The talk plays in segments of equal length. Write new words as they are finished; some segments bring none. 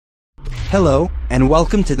Hello, and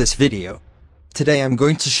welcome to this video. Today I'm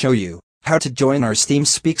going to show you how to join our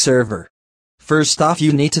TeamSpeak server. First off,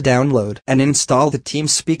 you need to download and install the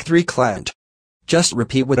TeamSpeak 3 client. Just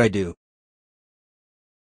repeat what I do.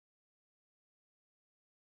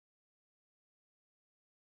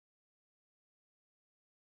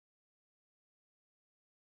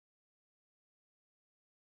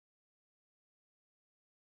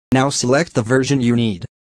 Now select the version you need.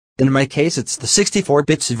 In my case, it's the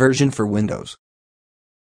 64-bit version for Windows.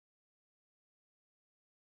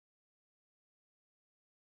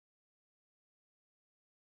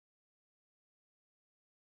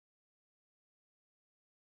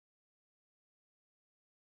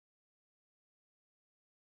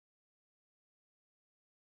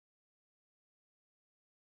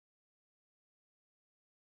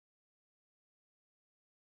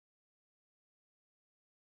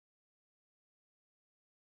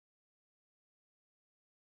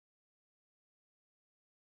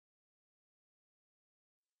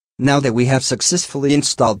 Now that we have successfully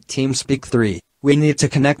installed TeamSpeak 3, we need to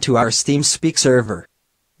connect to our TeamSpeak server.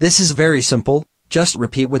 This is very simple, just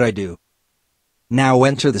repeat what I do. Now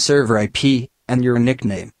enter the server IP and your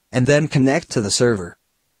nickname, and then connect to the server.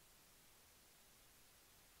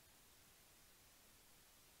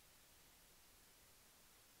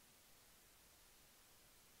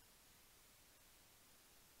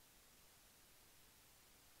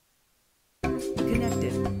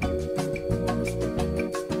 Connected.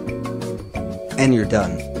 And you're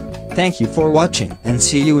done. Thank you for watching and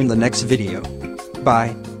see you in the next video.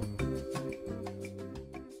 Bye.